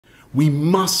We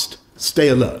must stay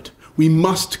alert. We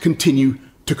must continue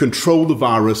to control the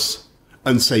virus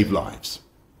and save lives.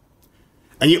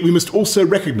 And yet we must also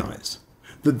recognise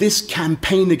that this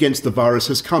campaign against the virus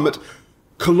has come at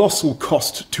colossal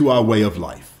cost to our way of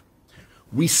life.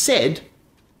 We said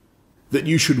that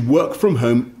you should work from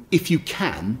home if you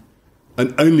can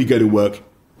and only go to work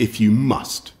if you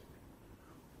must.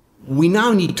 We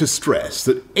now need to stress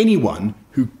that anyone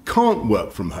who can't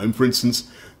work from home, for instance,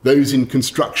 those in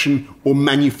construction or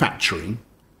manufacturing,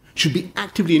 should be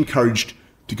actively encouraged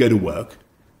to go to work,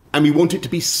 and we want it to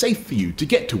be safe for you to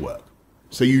get to work.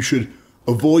 So you should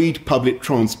avoid public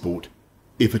transport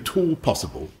if at all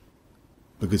possible,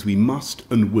 because we must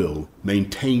and will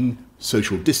maintain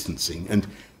social distancing, and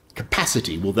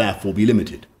capacity will therefore be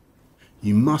limited.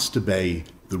 You must obey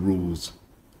the rules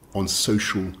on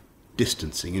social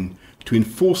distancing, and to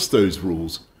enforce those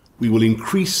rules, we will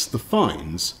increase the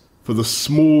fines for the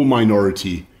small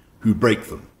minority who break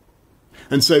them.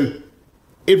 And so,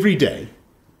 every day,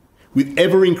 with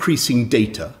ever-increasing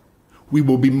data, we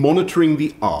will be monitoring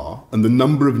the R and the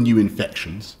number of new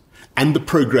infections and the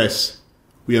progress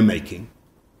we are making.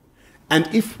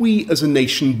 And if we as a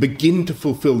nation begin to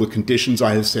fulfill the conditions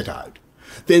I have set out,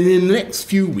 then in the next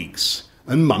few weeks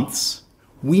and months,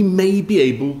 we may be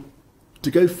able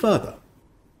to go further.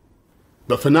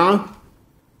 But for now,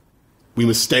 we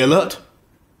must stay alert,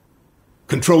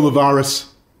 control the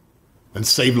virus, and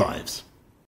save lives.